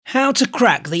How to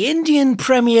crack the Indian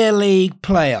Premier League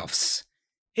playoffs.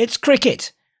 It's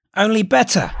cricket, only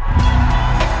better.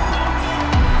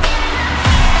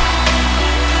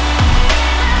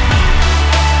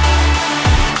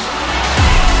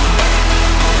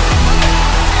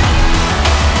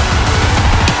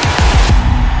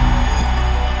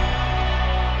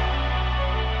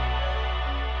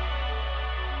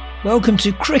 Welcome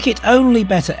to Cricket Only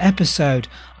Better episode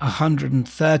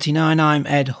 139. I'm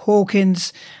Ed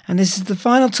Hawkins, and this is the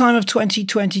final time of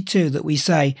 2022 that we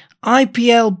say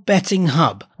IPL Betting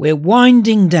Hub. We're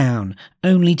winding down,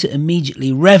 only to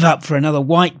immediately rev up for another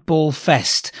white ball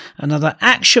fest, another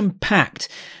action-packed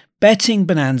betting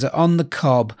bonanza on the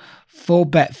cob for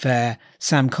Betfair.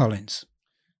 Sam Collins.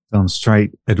 I'm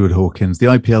straight, Edward Hawkins. The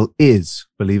IPL is,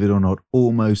 believe it or not,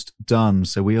 almost done.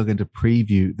 So we are going to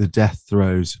preview the death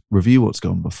throes, review what's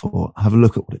gone before, have a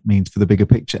look at what it means for the bigger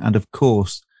picture, and of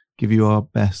course, give you our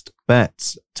best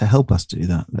bets. To help us do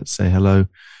that, let's say hello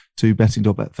to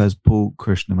Betting.Betfair's Paul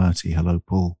Krishnamurti. Hello,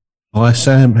 Paul. Hi,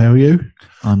 Sam. How are you?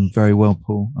 I'm very well,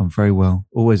 Paul. I'm very well.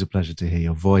 Always a pleasure to hear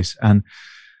your voice. And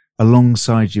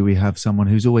alongside you, we have someone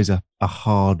who's always a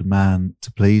hard man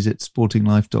to please. It's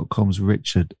sportinglife.com's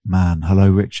Richard Mann.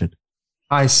 Hello, Richard.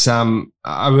 Hi, Sam.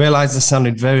 I realised I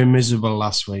sounded very miserable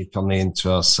last week on the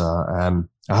intro, so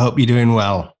I hope you're doing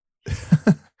well.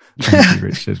 Thank you,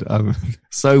 Richard.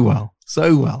 So well.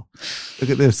 Look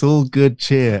at this, all good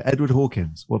cheer. Edward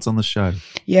Hawkins, what's on the show?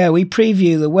 Yeah, we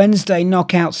preview the Wednesday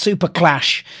knockout super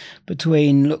clash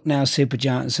between Lucknow Super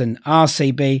Giants and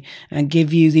RCB and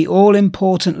give you the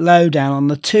all-important lowdown on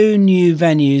the two new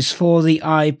venues for the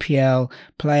IPL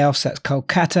playoffs. That's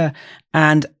Kolkata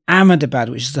and Ahmedabad,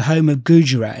 which is the home of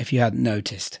Gujarat, if you hadn't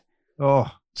noticed.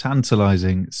 Oh,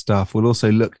 tantalising stuff. We'll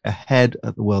also look ahead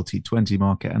at the World T20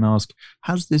 market and ask,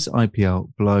 has this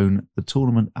IPL blown the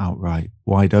tournament outright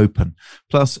wide open?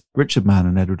 Plus, Richard Mann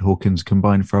and Edward Hawkins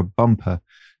combine for a bumper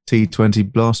T20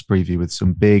 blast preview with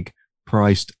some big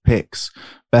priced picks.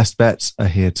 Best bets are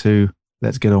here too.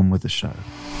 Let's get on with the show.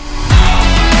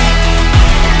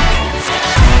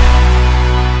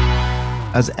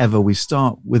 As ever, we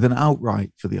start with an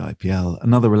outright for the IPL.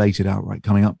 Another related outright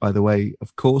coming up, by the way,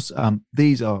 of course.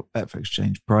 These are Betfair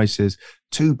Exchange prices.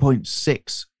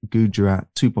 2.6 Gujarat,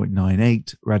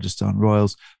 2.98 Rajasthan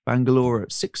Royals, Bangalore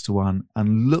at 6-1,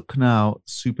 and Lucknow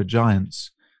Super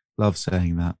Giants, love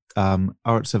saying that,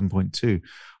 are at 7.2.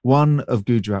 One of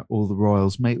Gujarat or the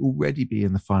Royals may already be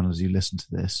in the final as you listen to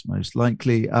this, most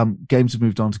likely. Games have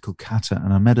moved on to Kolkata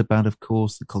and Ahmedabad, of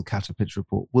course. The Kolkata pitch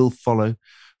report will follow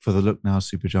for the Lucknow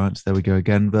Super Giants. There we go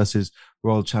again, versus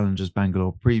Royal Challengers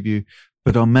Bangalore preview.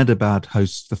 But Ahmedabad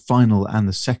hosts the final and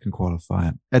the second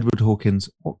qualifier. Edward Hawkins,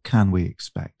 what can we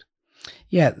expect?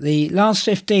 Yeah, the last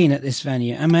 15 at this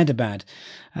venue, Ahmedabad,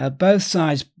 both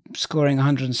sides scoring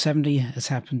 170 has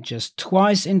happened just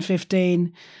twice in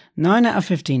 15. 9 out of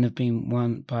 15 have been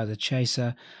won by the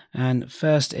chaser, and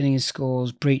first innings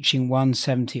scores breaching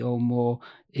 170 or more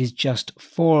is just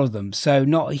 4 of them. So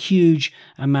not a huge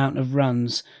amount of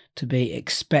runs to be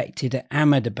expected at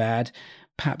Ahmedabad.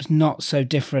 Perhaps not so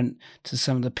different to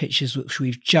some of the pitches which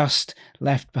we've just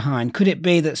left behind. Could it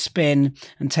be that spin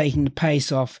and taking the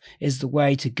pace off is the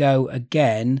way to go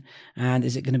again? And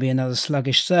is it going to be another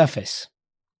sluggish surface?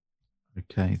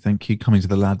 Okay, thank you. Coming to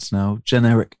the lads now.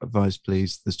 Generic advice,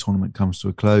 please. This tournament comes to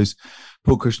a close.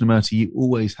 Paul Krishnamurti, you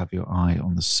always have your eye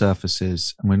on the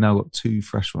surfaces, and we've now got 2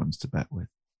 fresh ones to bet with.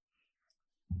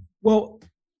 Well,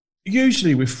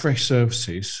 usually with fresh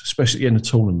surfaces, especially at the end of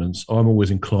tournaments, I'm always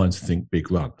inclined to think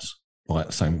big runs, like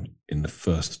the same in the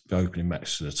first opening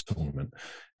match of the tournament.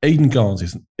 Eden Gardens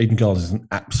is an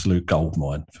absolute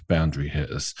goldmine for boundary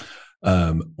hitters.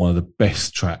 One of the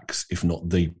best tracks, if not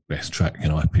the best track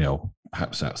in IPL,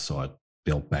 perhaps outside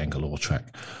the old Bangalore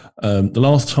track. The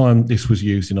last time this was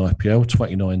used in IPL,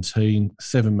 2019,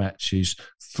 7 matches,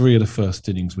 3 of the first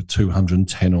innings were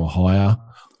 210 or higher.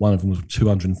 One of them was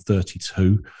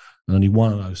 232, and only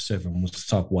one of those 7 was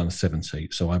sub 170.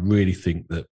 So I really think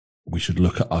that we should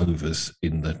look at overs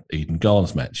in the Eden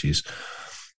Gardens matches.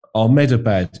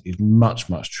 Ahmedabad is much,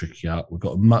 much trickier. We've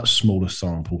got a much smaller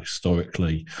sample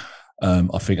historically.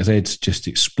 I think, as Ed's just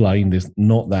explained, there's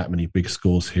not that many big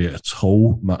scores here at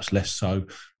all, much less so.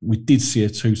 We did see a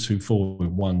 2-2-4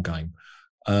 in one game.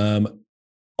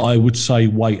 I would say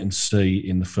wait and see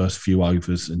in the first few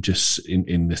overs and just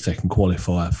in the second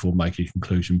qualifier for making a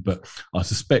conclusion. But I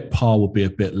suspect par will be a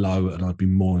bit low, and I'd be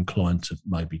more inclined to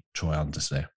maybe try unders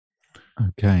there.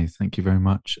 Okay, thank you very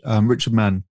much. Richard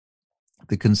Mann,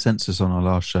 the consensus on our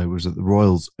last show was that the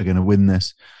Royals are going to win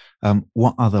this.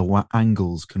 What other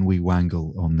angles can we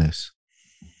wangle on this?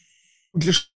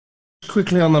 Just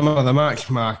quickly on the man of the match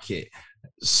market.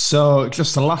 So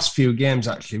just the last few games,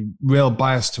 actually, real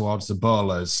bias towards the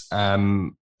bowlers.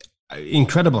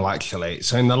 Incredible, actually.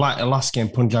 So in the last game,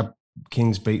 Punjab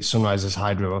Kings beat Sunrisers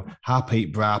Hyderabad.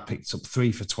 Harpreet Brar picked up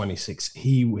 3 for 26.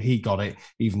 He got it,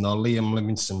 even though Liam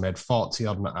Livingstone made 40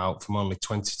 odd not out from only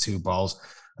 22 balls.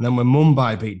 And then when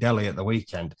Mumbai beat Delhi at the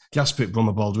weekend, Jasprit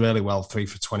Brummer bowled really well, 3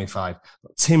 for 25.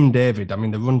 But Tim David, I mean,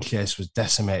 the run chase was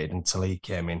decimated until he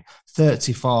came in.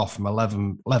 34 from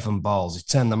 11 balls. He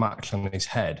turned the match on his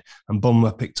head, and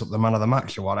Bummer picked up the man of the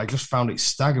match award. I just found it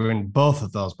staggering, both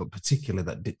of those, but particularly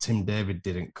that Tim David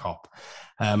didn't cop.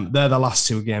 They're the last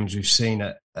 2 games we've seen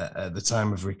at the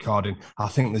time of recording. I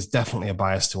think there's definitely a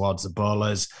bias towards the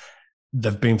bowlers.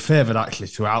 They've been favoured actually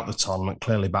throughout the tournament.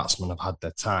 Clearly, batsmen have had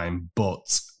their time,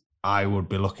 but I would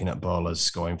be looking at bowlers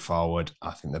going forward.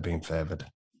 I think they're being favoured.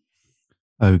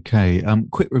 Okay.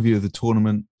 Quick review of the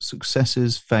tournament: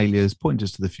 successes, failures,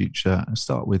 pointers to the future. I'll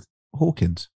start with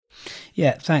Hawkins.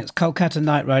 Yeah, thanks. Kolkata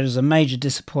Knight Riders, a major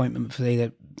disappointment for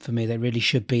me. They really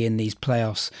should be in these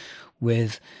playoffs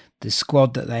with the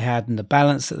squad that they had and the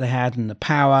balance that they had and the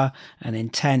power and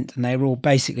intent, and they were all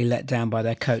basically let down by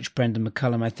their coach Brendan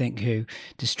McCullum, I think, who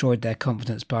destroyed their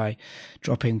confidence by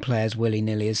dropping players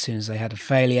willy-nilly as soon as they had a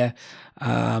failure.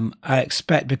 I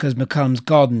expect, because McCullum's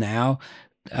gone now,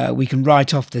 we can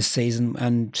write off this season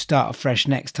and start afresh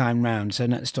next time round. So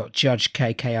let's not judge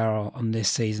KKR on this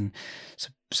season,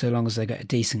 so long as they get a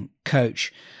decent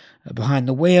coach behind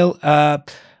the wheel.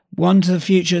 One to the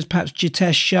future is perhaps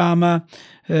Jitesh Sharma,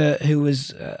 who was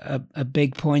a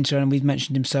big pointer, and we've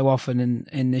mentioned him so often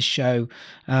in this show,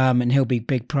 and he'll be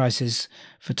big prices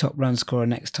for top run scorer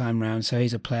next time round, so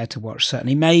he's a player to watch,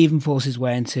 certainly. May even force his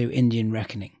way into Indian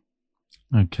reckoning.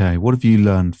 Okay, what have you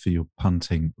learned for your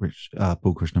punting,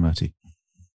 Paul Krishnamurti?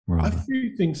 A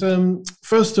few things.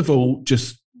 First of all,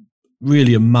 just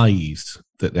really amazed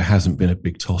that there hasn't been a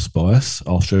big toss bias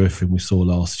after everything we saw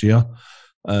last year.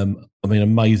 I mean,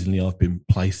 amazingly, I've been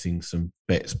placing some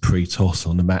bets pre-toss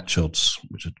on the match odds,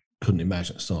 which I couldn't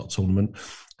imagine at the start of the tournament,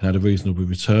 and had a reasonable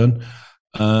return.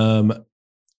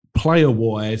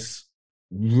 Player-wise,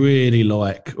 really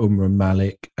like Umran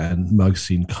Malik and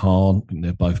Mohsin Khan. I think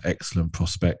they're both excellent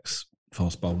prospects,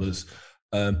 fast bowlers.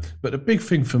 But the big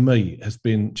thing for me has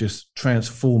been just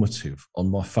transformative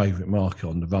on my favourite market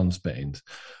on the runs betting.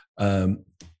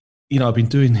 I've been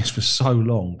doing this for so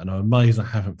long, and I'm amazed I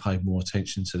haven't paid more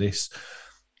attention to this.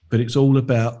 But it's all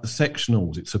about the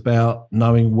sectionals. It's about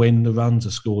knowing when the runs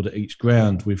are scored at each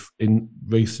ground. In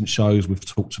recent shows, we've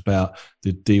talked about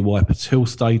the D.Y. Patil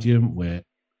Stadium, where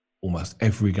almost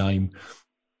every game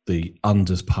the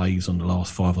unders pays on the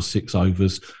last 5 or 6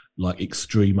 overs, like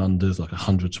extreme unders, like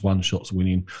 100-1 shots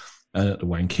winning. And at the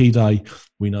Wankhede,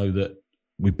 we know that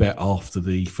we bet after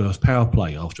the first power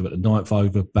play, after at the 9th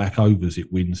over, back overs,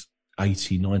 it wins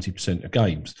 80-90% of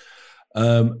games.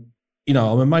 I'm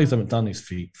amazed I haven't done this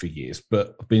for years,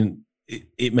 but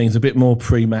it means a bit more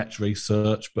pre-match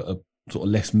research, but a sort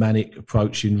of less manic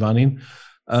approach in running.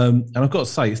 And I've got to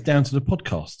say, it's down to the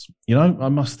podcast. I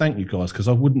must thank you guys, because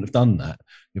I wouldn't have done that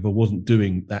if I wasn't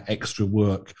doing that extra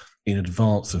work in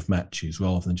advance of matches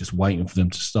rather than just waiting for them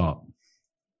to start.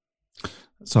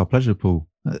 It's our pleasure, Paul.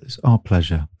 It's our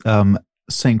pleasure.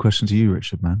 Same question to you,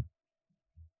 Richard, man.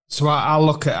 So I'll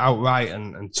look at outright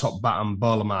and top bat and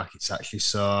bowler markets, actually.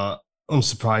 So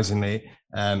unsurprisingly,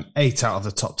 8 out of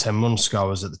the top 10 run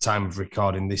scorers at the time of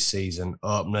recording this season,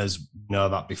 openers, know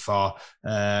that before.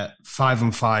 5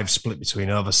 and 5 split between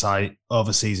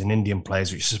overseas and Indian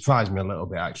players, which surprised me a little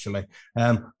bit, actually.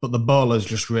 But the bowlers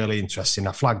just really interesting.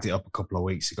 I flagged it up a couple of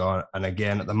weeks ago. And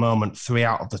again, at the moment, 3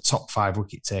 out of the top 5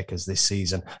 wicket takers this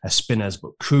season are spinners,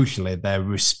 but crucially, they're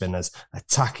wrist spinners,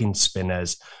 attacking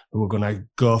spinners who are going to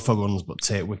go for runs but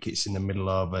take wickets in the middle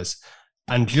overs.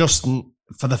 And just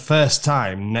for the first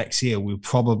time next year, we'll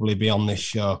probably be on this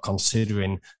show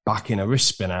considering backing a wrist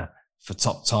spinner for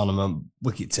top tournament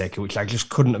wicket taker, which I just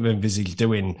couldn't have envisaged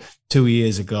doing 2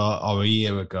 years ago or a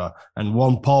year ago. And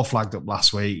one Paul flagged up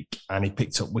last week, and he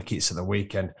picked up wickets at the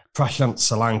weekend. Prashant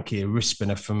Solanki, a wrist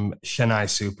spinner from Chennai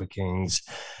Super Kings.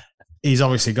 He's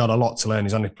obviously got a lot to learn.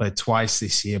 He's only played twice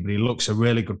this year, but he looks a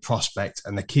really good prospect.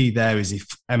 And the key there is if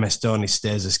MS Dhoni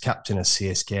stays as captain of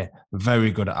CSK,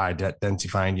 very good at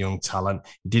identifying young talent.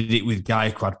 He did it with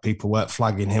Gaikwad. People weren't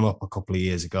flagging him up a couple of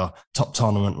years ago. Top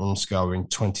tournament run scorer in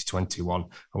 2021.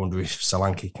 I wonder if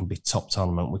Solanki can be top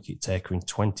tournament wicket taker in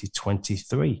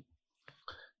 2023.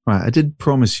 Right, I did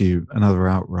promise you another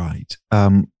outright.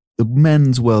 The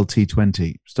Men's World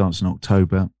T20 starts in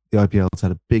October. The IPL's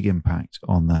had a big impact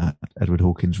on that, Edward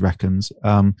Hawkins reckons.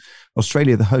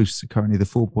 Australia, the hosts, are currently the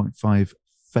 4.5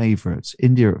 favourites.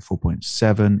 India at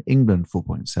 4.7, England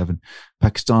 4.7,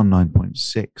 Pakistan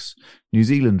 9.6, New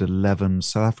Zealand 11,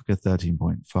 South Africa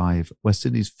 13.5, West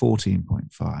Indies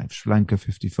 14.5, Sri Lanka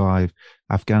 55,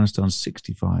 Afghanistan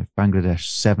 65, Bangladesh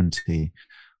 70.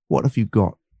 What have you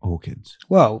got, Hawkins?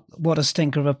 Well, what a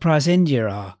stinker of a price India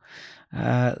are.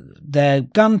 Their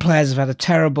gun players have had a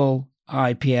terrible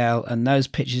IPL, and those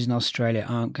pitches in Australia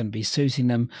aren't going to be suiting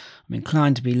them. I'm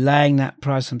inclined to be laying that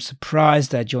price. I'm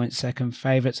surprised they're joint second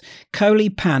favourites.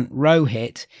 Kohli, Pant,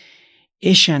 Rohit,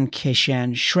 Ishan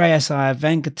Kishan, Shreyas Iyer,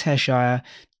 Venkatesh Iyer,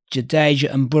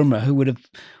 Jadeja and Bumrah, who would have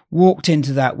walked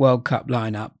into that World Cup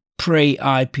lineup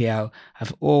pre-IPL,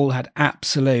 have all had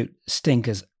absolute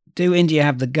stinkers. Do India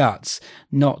have the guts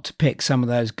not to pick some of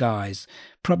those guys?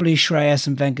 Probably Shreyas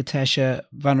and Venkatesh are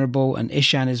vulnerable and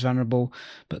Ishan is vulnerable,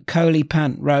 but Kohli,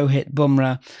 Pant, Rohit,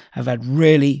 Bumrah have had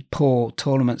really poor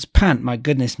tournaments. Pant, my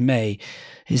goodness me,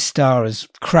 his star has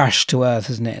crashed to earth,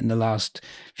 hasn't it, in the last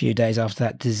few days after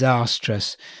that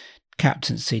disastrous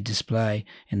captaincy display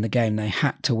in the game they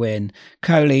had to win.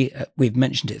 Kohli, we've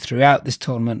mentioned it throughout this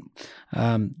tournament,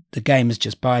 the game has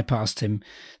just bypassed him.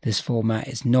 This format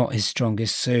is not his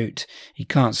strongest suit. He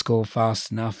can't score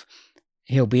fast enough.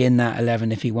 He'll be in that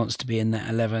 11 if he wants to be in that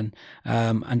 11.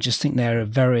 And just think they're a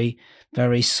very,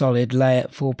 very solid lay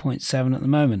at 4.7 at the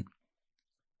moment.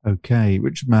 Okay,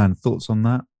 Richard Mann, thoughts on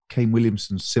that? Kane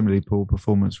Williamson's similarly poor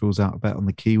performance rules out a bet on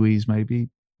the Kiwis, maybe?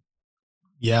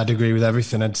 Yeah, I'd agree with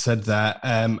everything Ed said there.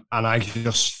 And I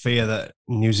just fear that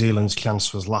New Zealand's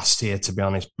chance was last year, to be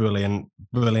honest. Brilliant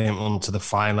run to the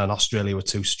final, and Australia were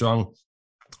too strong.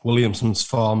 Williamson's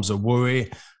form's a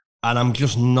worry, and I'm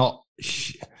just not...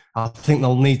 I think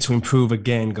they'll need to improve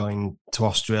again going to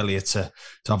Australia to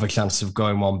have a chance of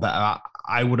going one better.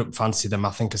 I wouldn't fancy them. I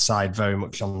think aside very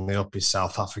much on the up is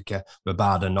South Africa,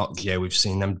 Rabada, Nokia. We've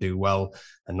seen them do well,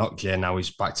 and Nokia now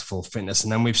is back to full fitness.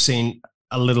 And then we've seen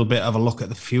a little bit of a look at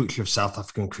the future of South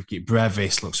African cricket.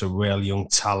 Brevis looks a real young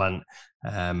talent.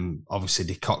 Obviously,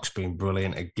 De Kock's been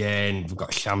brilliant again. We've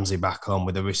got Shamsi back on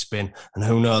with a wrist spin, and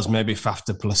who knows, maybe Faf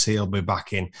du Plessis will be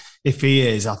back in. If he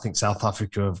is, I think South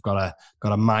Africa have got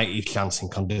a mighty chance in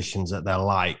conditions that they're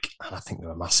like, and I think they're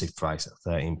a massive price at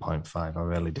 13.5. I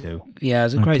really do. Yeah,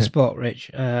 it's a great spot,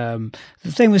 Rich. The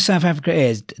thing with South Africa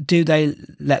is, do they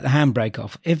let the handbrake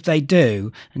off? If they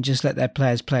do, and just let their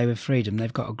players play with freedom,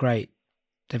 they've got a great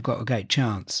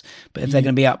chance. But if they're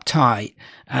going to be uptight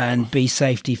and be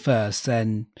safety first,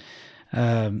 then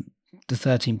the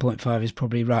 13.5 is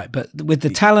probably right. But with the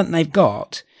talent they've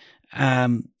got,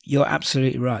 you're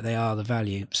absolutely right. They are the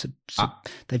value. So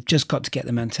they've just got to get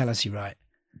the mentality right.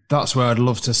 That's where I'd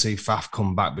love to see Faf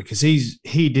come back, because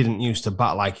he didn't used to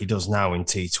bat like he does now in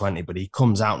T20, but he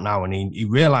comes out now and he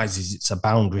realises it's a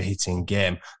boundary hitting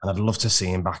game, and I'd love to see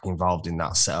him back involved in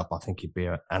that setup. I think he'd be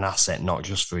an asset, not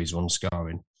just for his run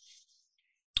scoring.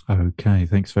 Okay,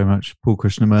 thanks very much. Paul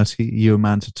Krishnamurti, are you a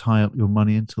man to tie up your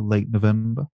money until late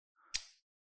November?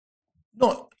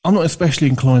 I'm not especially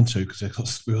inclined to, because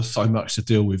we've got so much to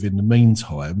deal with in the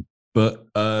meantime. But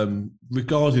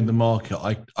regarding the market,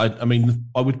 I mean,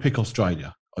 I would pick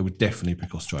Australia. I would definitely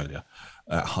pick Australia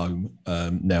at home.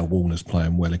 Now Warner's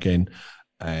playing well again,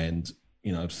 and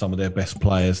you know some of their best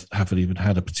players haven't even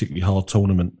had a particularly hard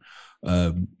tournament.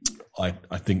 I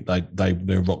think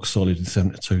they're rock solid, and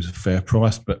 72 is a fair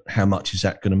price. But how much is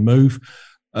that going to move?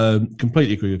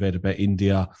 Completely agree with Ed about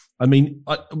India. I mean,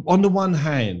 on the one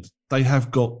hand, they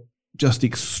have got just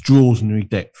extraordinary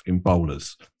depth in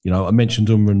bowlers. You know, I mentioned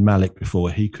Umran Malik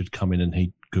before. He could come in and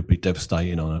he could be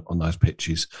devastating on those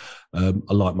pitches. I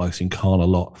like Mohsin Khan a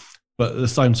lot. But at the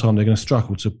same time, they're going to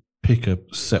struggle to pick a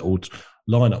settled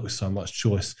lineup with so much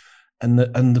choice. And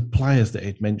the players that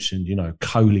Ed mentioned, you know,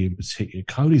 Kohli in particular,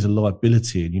 Kohli's a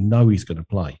liability and you know he's going to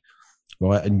play,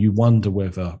 right? And you wonder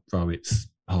whether Rohit's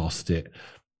past it.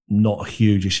 Not a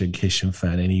huge Ishan Kishan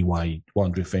fan anyway.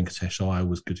 Wonder if Venkatesh Iyer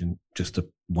was good in just a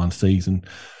one season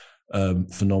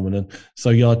phenomenon. So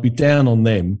yeah, I'd be down on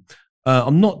them.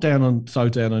 I'm not down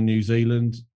on New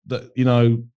Zealand. That, you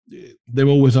know, they're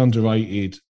always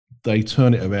underrated. They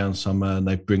turn it around somehow and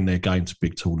they bring their game to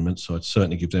big tournaments. So I'd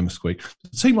certainly give them a squeak.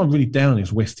 The team I'm really down on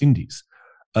is West Indies.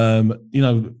 You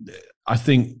know, I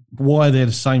think why they're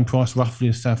the same price roughly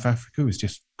as South Africa is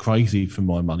just crazy for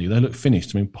my money. They look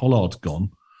finished. I mean, Pollard's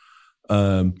gone.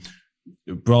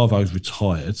 Bravo's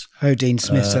retired. Dean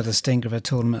Smith's had a stinker of a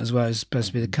tournament as well. He's supposed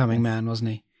to be the coming man,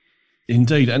 wasn't he?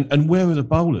 Indeed. And where are the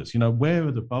bowlers? You know, where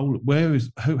are the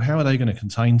bowlers? How are they going to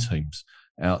contain teams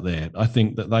out there? I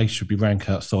think that they should be ranked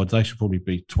outside. They should probably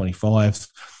be 25th,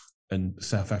 and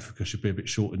South Africa should be a bit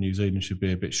shorter. New Zealand should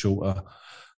be a bit shorter.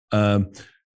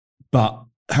 But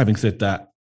having said that,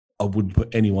 I wouldn't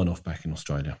put anyone off back in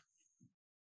Australia.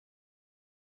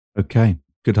 Okay.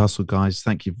 Good hustle, guys.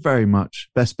 Thank you very much.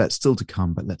 Best bet still to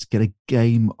come, but let's get a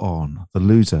game on. The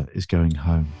loser is going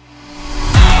home.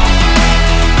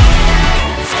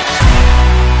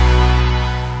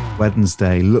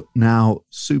 Wednesday, look now,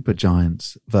 Super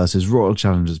Giants versus Royal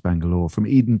Challengers Bangalore from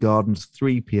Eden Gardens,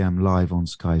 3 p.m. live on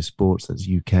Sky Sports. That's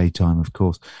UK time, of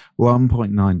course.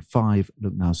 1.95,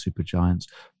 look now, Super Giants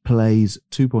plays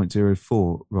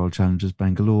 2.04 Royal Challengers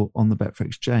Bangalore on the Betfair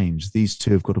Exchange. These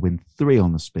two have got to win 3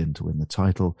 on the spin to win the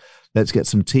title. Let's get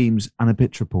some teams and a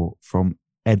pitch report from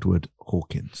Edward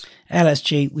Hawkins.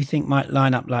 LSG, we think, might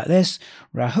line up like this: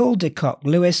 Rahul de Kock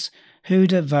Lewis,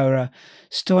 Huda Vora,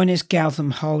 Stoinis,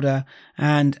 Gautam, Holder,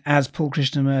 and as Paul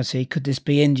Krishnamurti, could this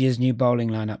be India's new bowling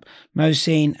lineup?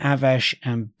 Mohsin, Avesh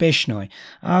and Bishnoi.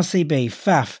 RCB,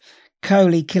 Faf,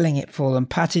 Kohli killing it for them,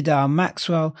 Patidar,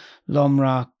 Maxwell,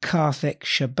 Lomra, Karthik,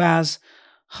 Shabazz,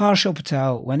 Harshal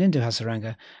Patel, Wanindu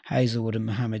Hasaranga, Hazelwood and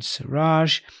Mohammad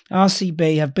Siraj.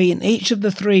 RCB have beaten each of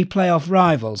the 3 playoff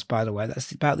rivals, by the way.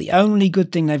 That's about the only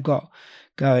good thing they've got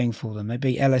going for them. They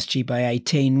beat LSG by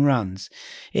 18 runs.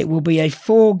 It will be a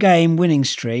 4-game winning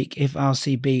streak if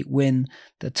RCB win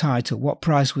the title. What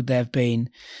price would there have been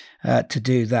to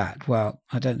do that? Well,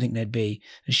 I don't think they'd be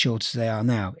as short as they are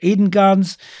now. Eden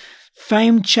Gardens,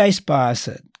 famed chase bias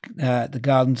at the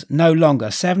Gardens, no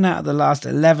longer. 7 out of the last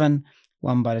 11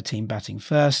 won by the team batting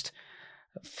first.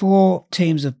 4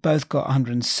 teams have both got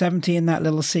 170 in that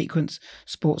little sequence.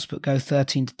 Sportsbook go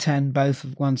 13-10, both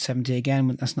have 170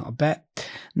 again. That's not a bet.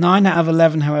 9 out of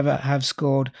 11, however, have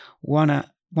scored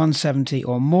 170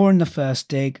 or more in the first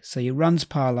dig. So your runs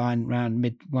par line round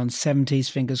mid 170s,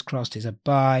 fingers crossed, is a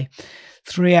buy.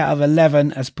 3 out of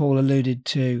 11, as Paul alluded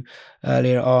to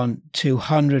earlier on,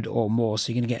 200 or more.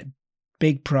 So you're going to get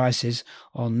big prices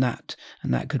on that,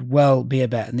 and that could well be a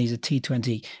bet. And these are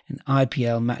T20 and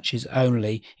IPL matches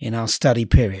only in our study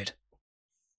period.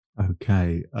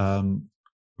 Okay.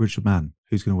 Richard Mann,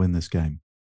 who's going to win this game?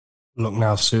 Look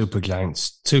now, Super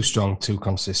Giants, too strong, too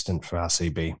consistent for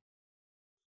RCB.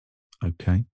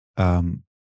 Okay. Do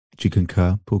you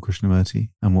concur, Paul Krishnamurti?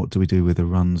 And what do we do with the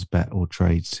runs, bet or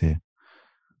trades here?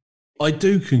 I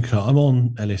do concur. I'm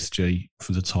on LSG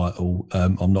for the title.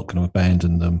 I'm not going to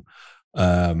abandon them.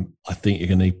 I think you're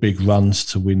going to need big runs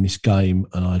to win this game,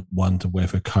 and I wonder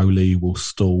whether Kohli will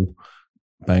stall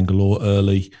Bangalore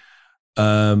early.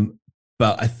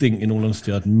 But I think, in all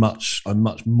honesty, I'm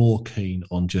much more keen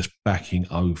on just backing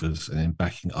overs and then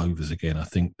backing overs again. I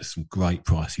think there's some great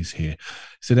prices here.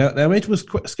 So now Ed was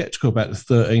quite sceptical about the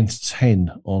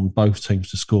 13-10 on both teams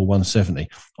to score 170.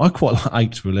 I quite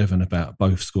like 8-11 about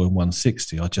both scoring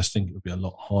 160. I just think it would be a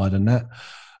lot higher than that.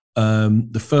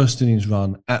 The first innings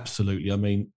run, absolutely. I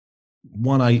mean,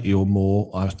 180 or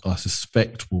more, I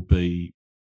suspect will be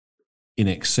in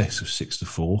excess of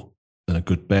 6-4. And a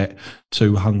good bet.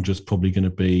 200 is probably going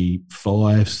to be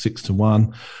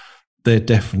 5-6-1. They're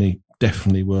definitely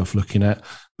worth looking at.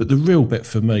 But the real bet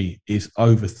for me is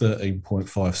over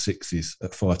 13.56s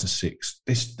at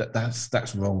 5-6.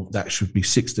 That's wrong. That should be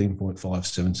 16.5,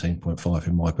 17.5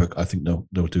 in my book. I think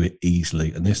they'll do it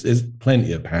easily. And there's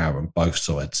plenty of power on both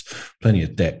sides, plenty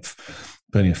of depth,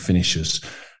 plenty of finishers.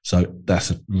 So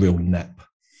that's a real nap.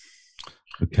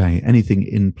 Okay. Anything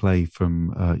in play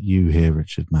from you here,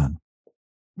 Richard Mann?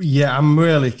 Yeah, I'm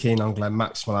really keen on Glenn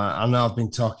Maxwell. I know I've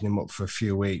been talking him up for a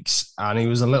few weeks, and he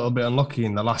was a little bit unlucky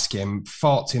in the last game,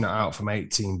 14 out from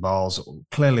 18 balls.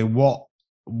 Clearly, what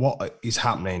is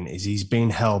happening is he's been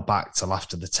held back till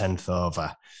after the 10th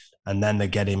over, and then they're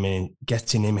getting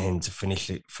him in to finish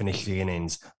the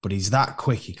innings. But he's that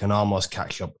quick, he can almost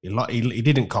catch up. He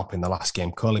didn't cop in the last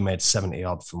game. Kohli made 70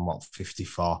 odd from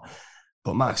 54.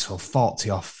 But Maxwell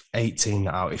 40 off 18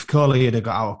 out. If Kohli had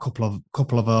got out a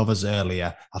couple of overs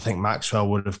earlier, I think Maxwell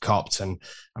would have copped. And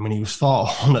I mean, he was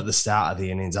 4-on at the start of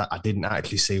the innings. I didn't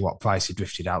actually see what price he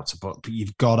drifted out to, but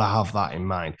you've got to have that in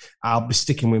mind. I'll be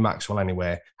sticking with Maxwell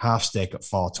anyway. Half stake at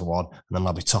 4-1, and then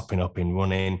I'll be topping up in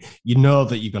running. You know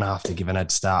that you're going to have to give an head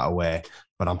start away,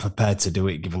 but I'm prepared to do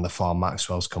it given the form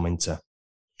Maxwell's come into.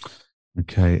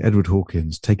 Okay, Edward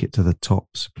Hawkins, take it to the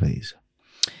tops, please.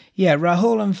 Yeah,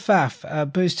 Rahul and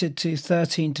Faf boosted to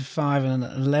 13-5 and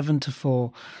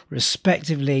 11-4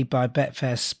 respectively by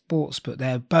Betfair Sportsbook.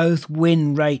 They're both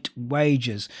win rate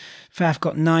wagers. Faf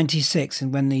got 96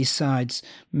 when these sides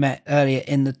met earlier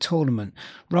in the tournament.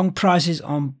 Wrong prices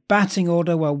on batting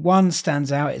order. Well, one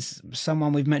stands out. It's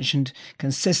someone we've mentioned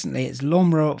consistently. It's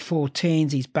Lomra at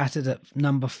 14s. He's batted at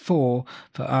number 4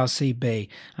 for RCB.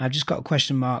 I've just got a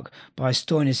question mark by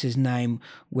Stoinis' name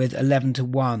with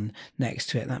 11-1 next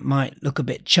to it. That might look a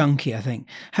bit chunky, I think.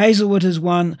 Hazelwood has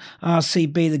won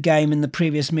RCB the game in the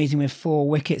previous meeting with 4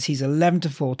 wickets. He's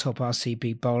 11-4 top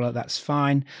RCB bowler. That's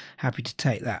fine. Happy to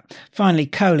take that. Finally,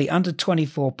 Kohli under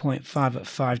 24.5 at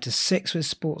 5-6 with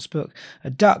Sportsbook. A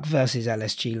duck versus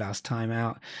LSG last time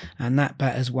out, and that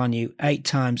bet has won you 8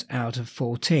 times out of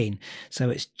 14. So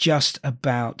it's just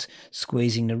about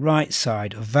squeezing the right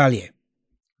side of value.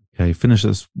 Okay, finish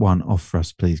this one off for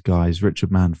us, please, guys.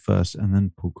 Richard Mann first, and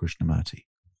then Paul Krishnamurti.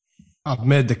 I've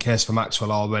made the case for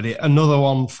Maxwell already. Another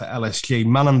one for LSG.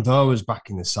 Manandhora is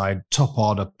back in the side, top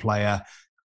order player.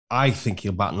 I think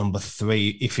he'll bat number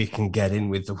 3 if he can get in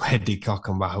with the way De Kock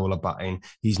and Rahul are batting.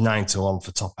 He's 9-1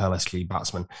 for top LSG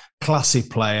batsman. Classy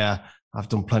player. I've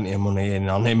done plenty of money in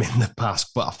on him in the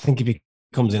past, but I think if he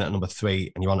comes in at number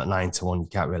 3 and you're on at 9-1, you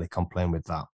can't really complain with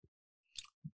that.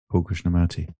 Paul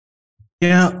Krishnamurti.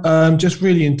 Yeah, just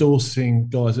really endorsing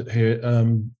guys at here.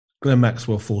 Glenn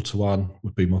Maxwell 4-1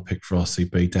 would be my pick for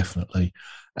RCB, definitely.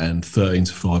 And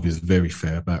 13-5 is very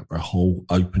fair about Rahul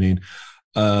opening.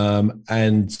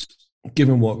 And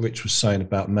given what Rich was saying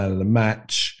about man of the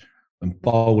match and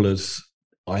bowlers,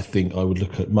 I think I would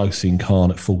look at Mohsin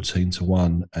Khan at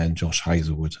 14-1 and Josh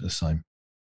Hazelwood at the same.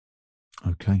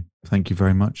 Okay, thank you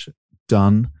very much.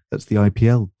 Done. That's the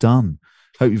IPL done.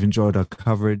 Hope you've enjoyed our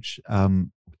coverage.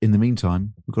 In the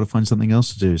meantime, we've got to find something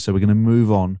else to do. So we're going to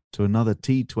move on to another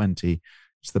T20.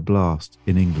 It's the Blast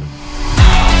in England.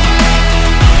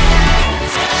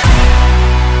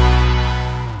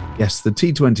 Yes, the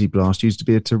T20 Blast used to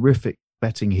be a terrific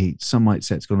betting heat. Some might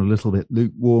say it's gone a little bit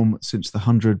lukewarm since the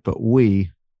 100, but we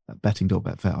at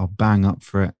Betting.Betfair are bang up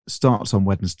for it. Starts on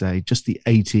Wednesday, just the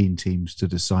 18 teams to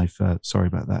decipher. Sorry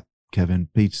about that, Kevin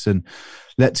Peterson.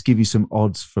 Let's give you some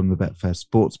odds from the Betfair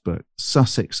Sportsbook.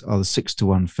 Sussex are the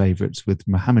 6-1 favourites with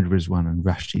Mohammed Rizwan and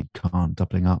Rashid Khan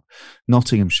doubling up.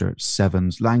 Nottinghamshire at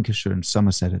 7s, Lancashire and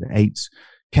Somerset at 8s,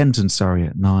 Kent and Surrey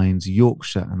at 9s,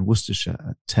 Yorkshire and Worcestershire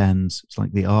at 10s. It's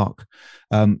like the Arc.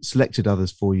 Selected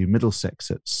others for you,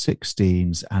 Middlesex at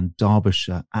 16s and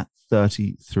Derbyshire at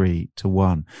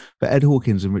 33-1. But Ed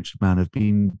Hawkins and Richard Mann have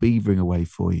been beavering away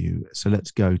for you. So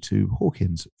let's go to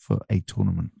Hawkins for a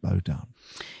tournament lowdown.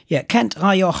 Yeah, Kent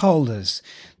are your holders.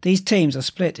 These teams are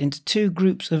split into 2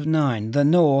 groups of 9. The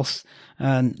North,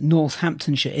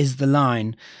 Northamptonshire is the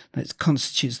line that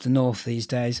constitutes the North these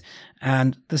days,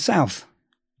 and the South,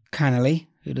 Canley,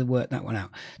 who'd have worked that one out.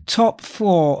 Top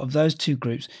 4 of those 2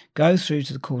 groups go through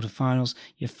to the quarterfinals.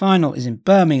 Your final is in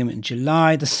Birmingham in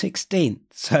July the 16th,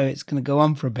 so it's going to go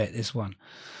on for a bit, this one.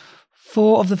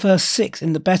 4 of the first 6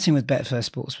 in the betting with Betfair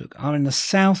Sportsbook are in the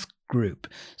South group,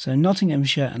 so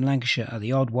Nottinghamshire and Lancashire are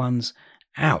the odd ones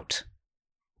out.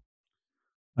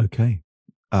 Okay,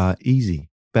 easy.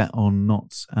 Bet on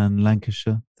Notts and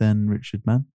Lancashire, then Richard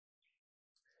Mann.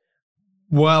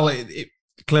 Well,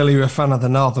 clearly you're a fan of the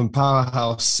Northern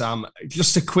Powerhouse, Sam.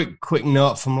 Just a quick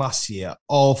note from last year.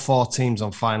 All 4 teams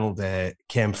on final day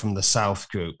came from the South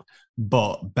group,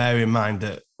 but bear in mind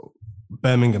that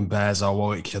Birmingham Bears or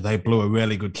Warwickshire, they blew a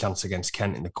really good chance against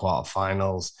Kent in the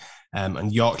quarterfinals.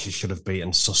 And Yorkshire should have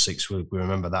beaten Sussex. We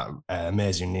remember that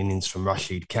amazing innings from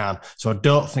Rashid Khan. So I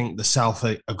don't think the South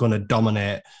are going to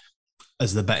dominate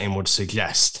as the betting would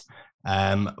suggest.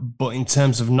 But in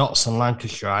terms of Notts and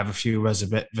Lancashire, I have a few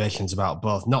reservations about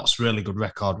both. Notts' really good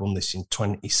record, won this in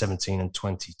 2017 and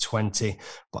 2020,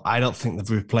 but I don't think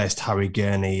they've replaced Harry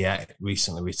Gurney yet,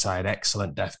 recently retired,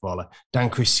 excellent death bowler. Dan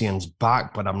Christian's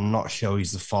back, but I'm not sure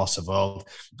he's the force of old.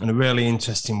 And a really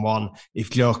interesting one,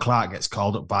 if Joe Clark gets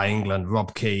called up by England,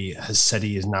 Rob Key has said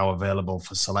he is now available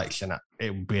for selection. It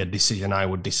would be a decision I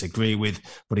would disagree with,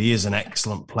 but he is an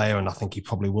excellent player, and I think he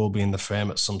probably will be in the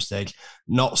frame at some stage.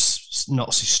 Notts'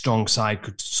 strong side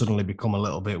could suddenly become a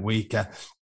little bit weaker.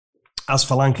 As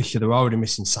for Lancashire, they're already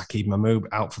missing Saqib Mahmood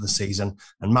out for the season,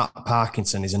 and Matt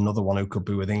Parkinson is another one who could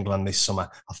be with England this summer.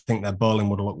 I think their bowling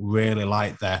would look really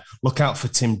light there. Look out for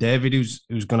Tim David,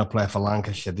 who's going to play for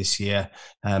Lancashire this year.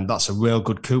 That's a real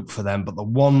good coup for them. But the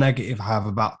one negative I have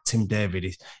about Tim David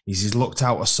is he's looked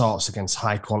out of sorts against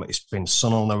high-quality spin.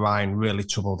 Sunil Narayan really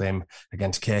troubled him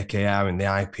against KKR in the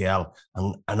IPL,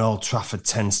 and Old Trafford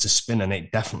tends to spin, and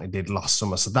it definitely did last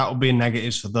summer. So that would be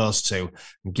negatives for those two.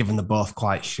 And given they're both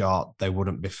quite short, they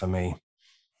wouldn't be for me.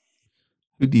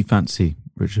 Who do you fancy,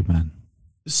 Richard Mann?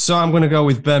 So I'm going to go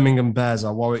with Birmingham Bears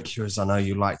or Warwickshire, as I know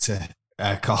you like to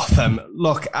call them.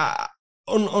 Look,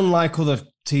 unlike other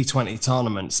T20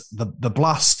 tournaments, the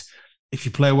Blast, if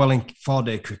you play well in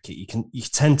 4-day cricket, you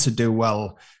tend to do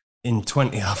well in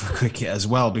 20-over cricket as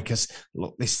well, because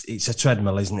look, it's a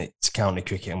treadmill, isn't it? It's county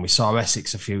cricket, and we saw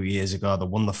Essex a few years ago. They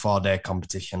won the 4-day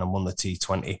competition and won the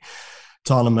T20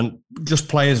 tournament. Just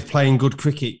players playing good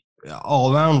cricket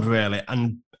all round really.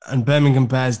 And Birmingham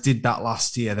Bears did that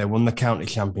last year. They won the county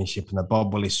championship and the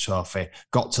Bob Willis Trophy,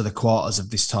 got to the quarters of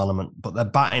this tournament, but their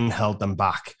batting held them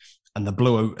back. And they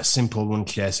blew a simple run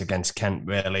chase against Kent,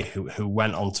 really, who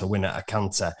went on to win at a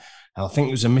canter. And I think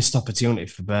it was a missed opportunity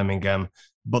for Birmingham,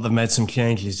 but they've made some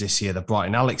changes this year. They brought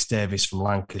in Alex Davis from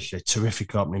Lancashire,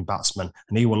 terrific opening batsman,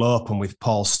 and he will open with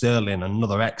Paul Sterling,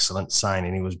 another excellent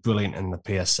signing. He was brilliant in the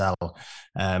PSL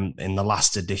in the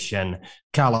last edition.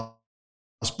 Carlos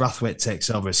Brathwaite takes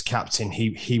over as captain.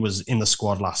 He was in the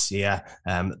squad last year.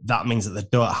 That means that they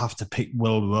don't have to pick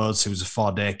Will Rhodes, who was a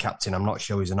 4-day captain. I'm not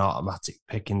sure he's an automatic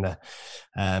pick in the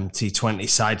T20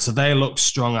 side. So they look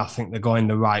strong. I think they're going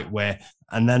the right way.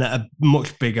 And then at a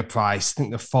much bigger price, I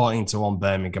think they're 14-1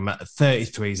 Birmingham. At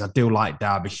 33s, I do like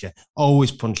Derbyshire.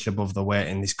 Always punched above the weight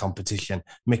in this competition.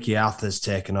 Mickey Arthur's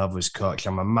taken over as coach.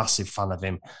 I'm a massive fan of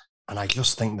him. And I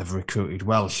just think they've recruited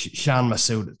well. Shan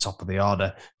Masood at the top of the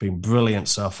order, been brilliant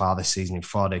so far this season in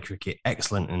 4-day cricket,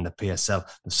 excellent in the PSL.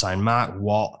 They've signed Mark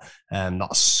Watt,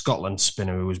 that Scotland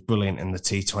spinner who was brilliant in the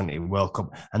T20 World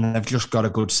Cup. And they've just got a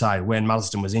good side. Wayne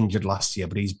Marsden was injured last year,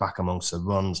 but he's back amongst the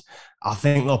runs. I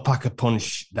think they'll pack a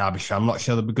punch, Derbyshire. I'm not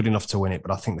sure they'll be good enough to win it,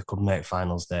 but I think they could make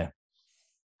finals there.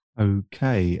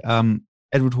 Okay.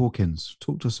 Edward Hawkins,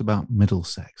 talk to us about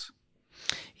Middlesex.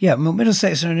 Yeah, well,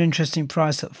 Middlesex are an interesting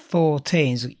price at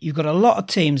 14s. You've got a lot of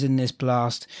teams in this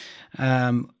blast,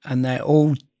 and they're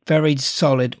all very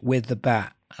solid with the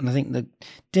bat. And I think the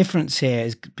difference here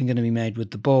is going to be made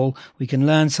with the ball. We can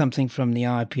learn something from the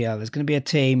IPL. There's going to be a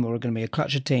team or going to be a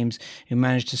clutch of teams who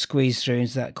manage to squeeze through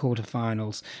into that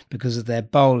quarterfinals because of their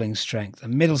bowling strength.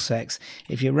 And Middlesex,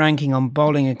 if you're ranking on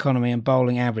bowling economy and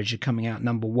bowling average, are coming out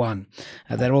number one.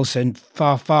 They're also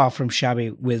far from shabby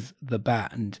with the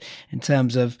bat. And in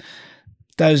terms of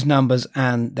those numbers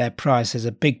and their price, is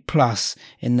a big plus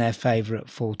in their favour at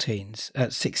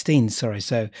 16s.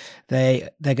 So they're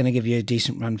going to give you a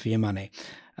decent run for your money.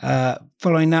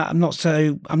 Following that, I'm not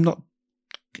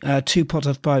too put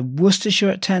off by Worcestershire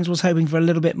at 10s. Was hoping for a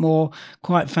little bit more.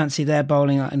 Quite fancy their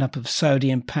bowling lineup of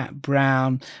Sodhi and Pat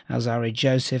Brown, Alzari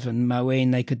Joseph and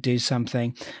Moeen. They could do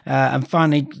something. And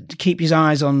finally, keep your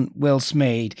eyes on Will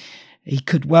Smead. He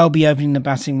could well be opening the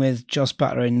batting with Jos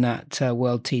Buttler in that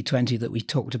World T20 that we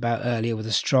talked about earlier with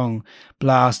a strong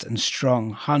blast and strong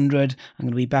 100. I'm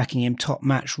going to be backing him top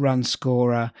match run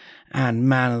scorer and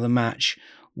man of the match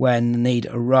when the need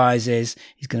arises.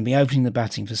 He's going to be opening the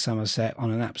batting for Somerset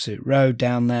on an absolute road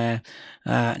down there,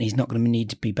 and he's not going to need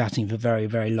to be batting for very,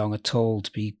 very long at all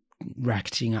to be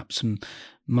racketing up some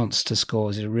monster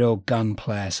scores. He's a real gun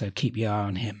player, so keep your eye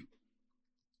on him.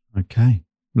 Okay.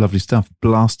 Lovely stuff.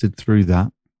 Blasted through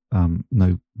that.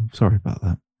 No, sorry about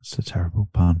that. It's a terrible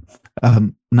pun.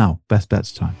 Now, best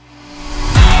bets time.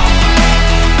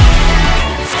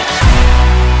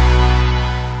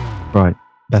 Right,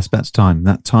 best bets time.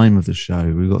 That time of the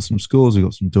show. We've got some scores, we've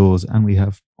got some doors, and we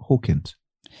have Hawkins.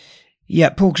 Yeah,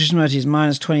 Paul Krishnamurti is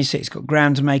minus 26, got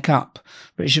ground to make up.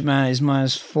 Richard Mann is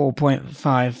minus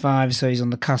 4.55, so he's on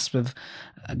the cusp of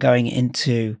going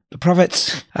into the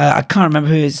profits. I can't remember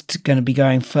who is going to be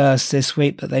going first this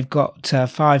week, but they've got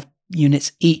 5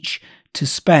 units each to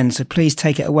spend, so please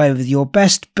take it away with your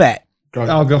best bet.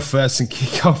 I'll go first and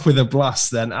kick off with a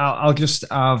blast then. I'll just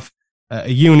have a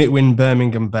unit win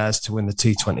Birmingham Bears to win the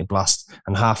T20 Blast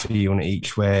and half a unit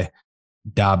each way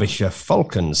Derbyshire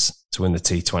Falcons to win the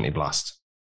T20 Blast.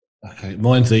 Okay,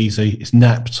 mine's easy. It's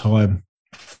nap time.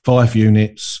 5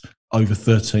 units over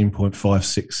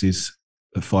 13.56s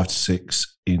at 5-6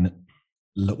 in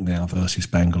Lucknow versus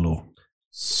Bangalore.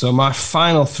 So my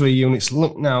final 3 units,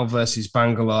 Lucknow versus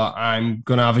Bangalore. I'm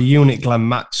going to have a unit Glenn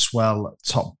Maxwell,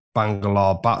 top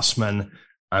Bangalore batsman.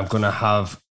 I'm going to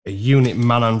have a unit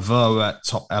Manan Vohra,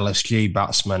 top LSG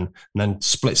batsman, and then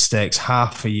split stakes,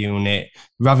 half a unit,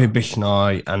 Ravi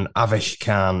Bishnoi and Avesh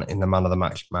Khan in the man of the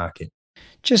match market.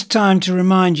 Just time to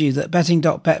remind you that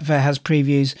Betting.Betfair has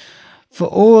previews for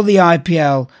all the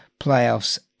IPL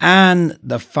playoffs and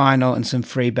the final and some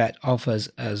free bet offers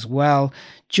as well.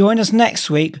 Join us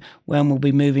next week when we'll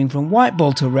be moving from white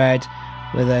ball to red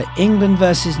with a England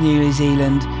versus New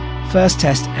Zealand first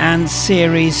test and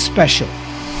series special.